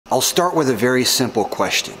I'll start with a very simple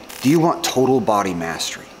question. Do you want total body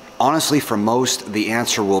mastery? Honestly, for most, the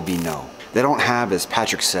answer will be no. They don't have, as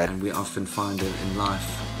Patrick said, and we often find it in life,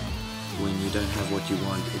 when you don't have what you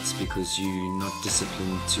want, it's because you're not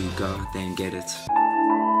disciplined to go out there and get it.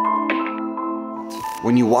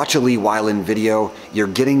 When you watch a Lee Weiland video, you're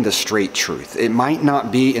getting the straight truth. It might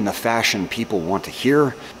not be in the fashion people want to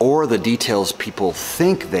hear or the details people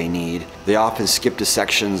think they need. They often skip to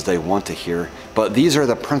sections they want to hear. But these are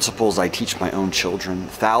the principles I teach my own children,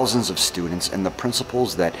 thousands of students, and the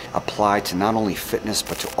principles that apply to not only fitness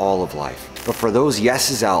but to all of life. But for those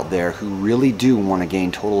yeses out there who really do want to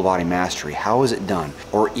gain total body mastery, how is it done?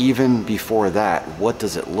 Or even before that, what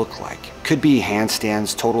does it look like? Could be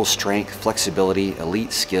handstands, total strength, flexibility,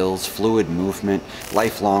 elite skills, fluid movement,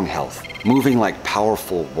 lifelong health. Moving like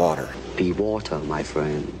powerful water. Be water, my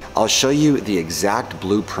friend. I'll show you the exact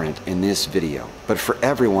blueprint in this video, but for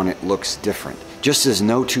everyone it looks different, just as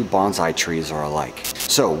no two bonsai trees are alike.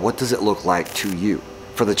 So what does it look like to you?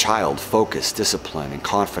 For the child, focus, discipline, and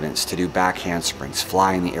confidence to do back handsprings,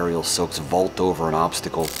 fly in the aerial silks, vault over an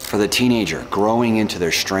obstacle. For the teenager, growing into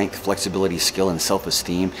their strength, flexibility, skill, and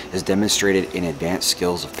self-esteem is demonstrated in advanced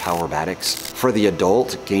skills of Powerbatics. For the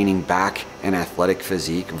adult, gaining back and athletic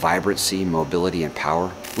physique, vibrancy, mobility, and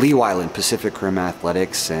power. Lee Weiland, Pacific Rim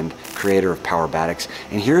Athletics and creator of Powerbatics.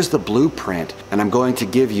 And here's the blueprint, and I'm going to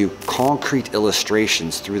give you concrete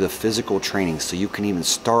illustrations through the physical training so you can even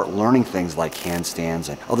start learning things like handstands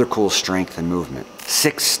and other cool strength and movement.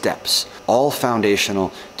 6 steps, all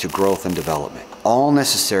foundational to growth and development. All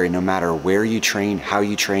necessary no matter where you train, how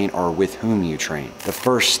you train, or with whom you train. The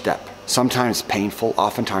first step. Sometimes painful,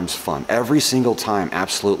 oftentimes fun. Every single time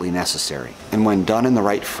absolutely necessary. And when done in the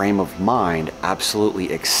right frame of mind,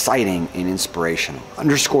 absolutely exciting and inspirational.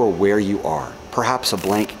 Underscore where you are. Perhaps a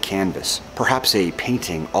blank canvas. Perhaps a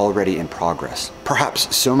painting already in progress.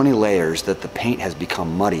 Perhaps so many layers that the paint has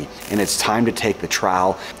become muddy and it's time to take the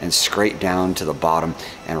trowel and scrape down to the bottom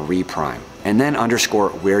and reprime. And then underscore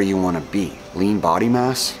where you want to be. Lean body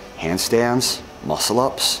mass, handstands, muscle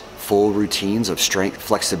ups, full routines of strength,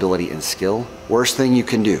 flexibility, and skill. Worst thing you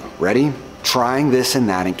can do. Ready? Trying this and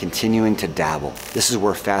that and continuing to dabble. This is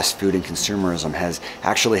where fast food and consumerism has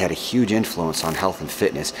actually had a huge influence on health and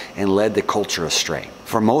fitness and led the culture astray.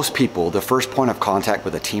 For most people, the first point of contact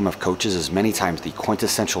with a team of coaches is many times the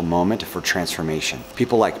quintessential moment for transformation.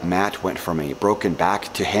 People like Matt went from a broken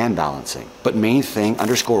back to hand balancing. But main thing,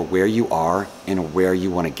 underscore where you are and where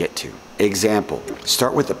you want to get to. Example,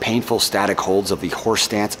 start with the painful static holds of the horse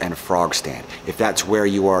stance and frog stand, if that's where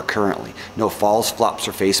you are currently. No falls, flops,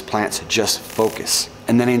 or face plants, just focus.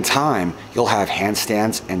 And then in time, you'll have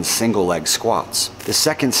handstands and single leg squats. The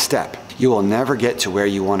second step, you will never get to where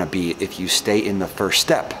you want to be if you stay in the first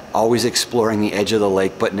step, always exploring the edge of the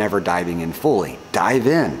lake but never diving in fully. Dive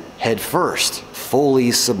in, head first,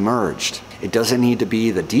 fully submerged. It doesn't need to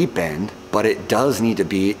be the deep end, but it does need to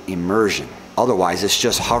be immersion. Otherwise, it's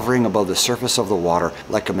just hovering above the surface of the water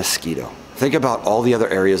like a mosquito. Think about all the other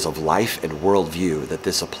areas of life and worldview that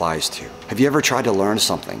this applies to. Have you ever tried to learn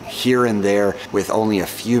something here and there with only a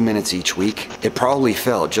few minutes each week? It probably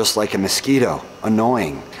felt just like a mosquito.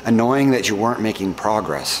 Annoying. Annoying that you weren't making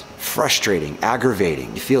progress. Frustrating,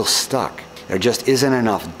 aggravating, you feel stuck. There just isn't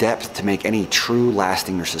enough depth to make any true,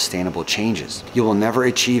 lasting, or sustainable changes. You will never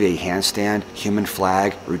achieve a handstand, human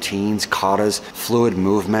flag, routines, katas, fluid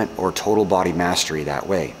movement, or total body mastery that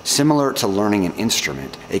way. Similar to learning an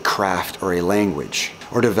instrument, a craft, or a language,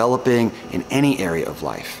 or developing in any area of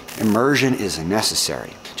life. Immersion is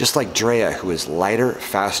necessary. Just like Drea, who is lighter,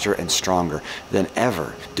 faster, and stronger than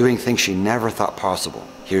ever, doing things she never thought possible.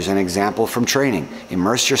 Here's an example from training.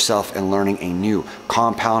 Immerse yourself in learning a new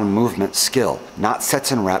compound movement skill. Not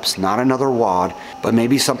sets and reps, not another WOD, but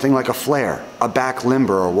maybe something like a flare, a back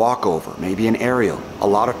limber or walkover, maybe an aerial. A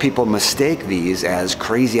lot of people mistake these as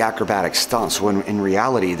crazy acrobatic stunts when in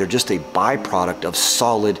reality they're just a byproduct of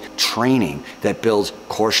solid training that builds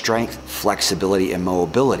core strength, flexibility, and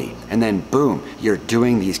mobility. And then boom, you're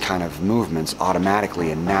doing these kind of movements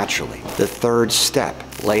automatically and naturally. The third step,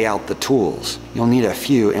 lay out the tools. You'll need a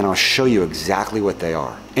few and I'll show you exactly what they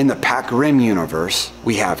are. In the Pac-Rimian universe,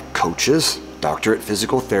 we have coaches, doctorate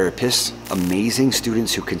physical therapists, amazing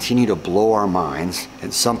students who continue to blow our minds,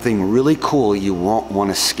 and something really cool you won't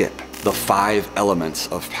want to skip. The 5 elements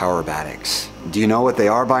of Powerbatics. Do you know what they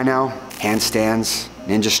are by now? Handstands,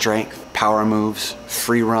 ninja strength, power moves,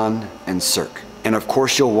 free run, and circ. And of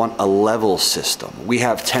course you'll want a level system. We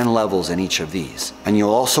have 10 levels in each of these. And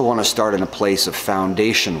you'll also want to start in a place of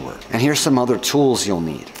foundation work. And here's some other tools you'll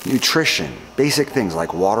need. Nutrition, basic things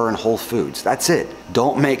like water and whole foods. That's it.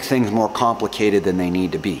 Don't make things more complicated than they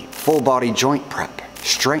need to be. Full body joint prep.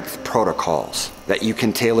 strength protocols that you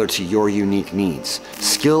can tailor to your unique needs,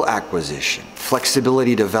 skill acquisition,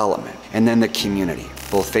 flexibility development, and then the community,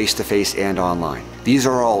 both face-to-face and online. These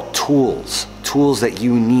are all tools that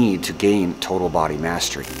you need to gain total body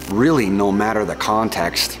mastery. Really, no matter the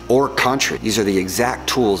context or country, these are the exact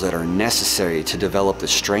tools that are necessary to develop the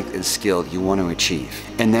strength and skill you want to achieve.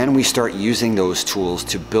 And then we start using those tools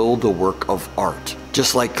to build the work of art.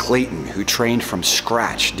 Just like Clayton, who trained from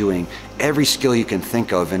scratch, doing every skill you can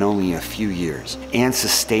think of in only a few years, and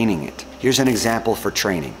sustaining it. Here's an example for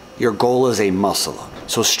training. Your goal is a muscle up.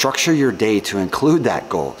 So structure your day to include that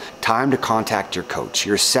goal. Time to contact your coach,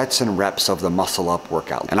 your sets and reps of the muscle up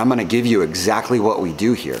workout. And I'm gonna give you exactly what we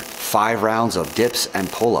do here. 5 rounds of dips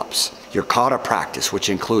and pull-ups. Your kata practice, which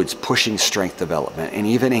includes pushing strength development and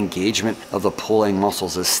even engagement of the pulling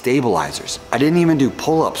muscles as stabilizers. I didn't even do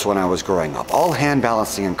pull-ups when I was growing up, all hand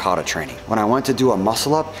balancing and kata training. When I went to do a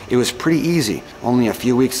muscle up, it was pretty easy. Only a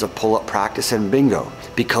few weeks of pull-up practice and bingo,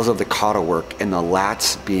 because of the kata work and the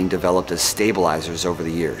lats being developed as stabilizers over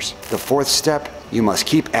the years. The 4th step, you must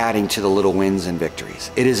keep adding to the little wins and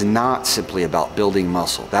victories. It is not simply about building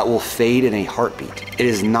muscle. That will fade in a heartbeat. It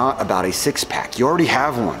is not about a six-pack. You already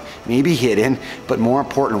have one, maybe hidden, but more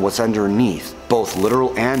important, what's underneath, both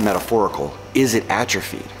literal and metaphorical. Is it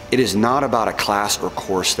atrophied? It is not about a class or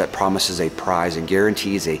course that promises a prize and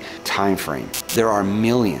guarantees a time frame. There are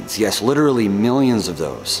millions, yes, literally millions of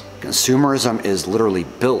those. Consumerism is literally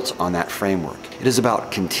built on that framework. It is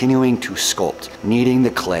about continuing to sculpt, kneading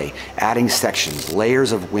the clay, adding sections,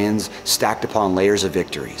 layers of wins stacked upon layers of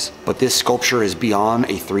victories. But this sculpture is beyond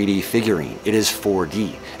a 3D figurine. It is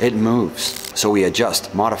 4D. It moves. So we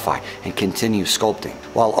adjust, modify, and continue sculpting,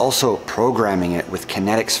 while also programming it with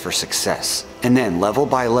kinetics for success. And then level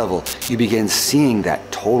by level, you begin seeing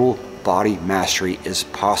that total body mastery is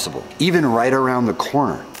possible, even right around the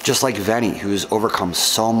corner. Just like Vinny, who's overcome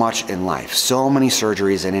so much in life, so many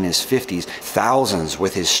surgeries, and in his 50s, thousands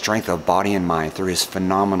with his strength of body and mind through his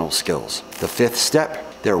phenomenal skills. The 5th step,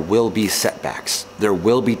 there will be setbacks. There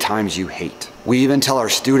will be times you hate. We even tell our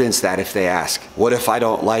students that if they ask, what if I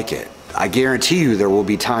don't like it? I guarantee you there will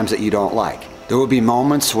be times that you don't like. There will be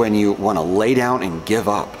moments when you want to lay down and give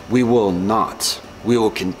up. We will not. We will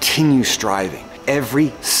continue striving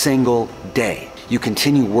every single day. You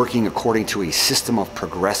continue working according to a system of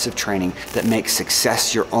progressive training that makes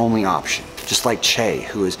success your only option. Just like Che,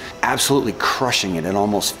 who is absolutely crushing it at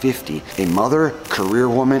almost 50, a mother, career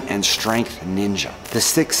woman, and strength ninja. The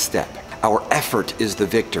 6th step, our effort is the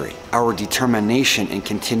victory. Our determination in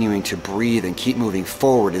continuing to breathe and keep moving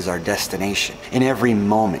forward is our destination. In every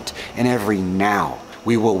moment, in every now,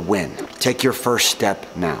 we will win. Take your first step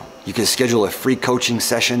now. You can schedule a free coaching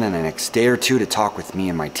session in the next day or two to talk with me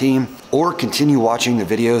and my team, or continue watching the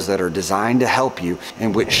videos that are designed to help you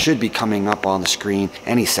and which should be coming up on the screen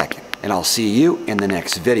any second. And I'll see you in the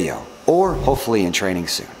next video, or hopefully in training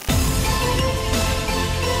soon.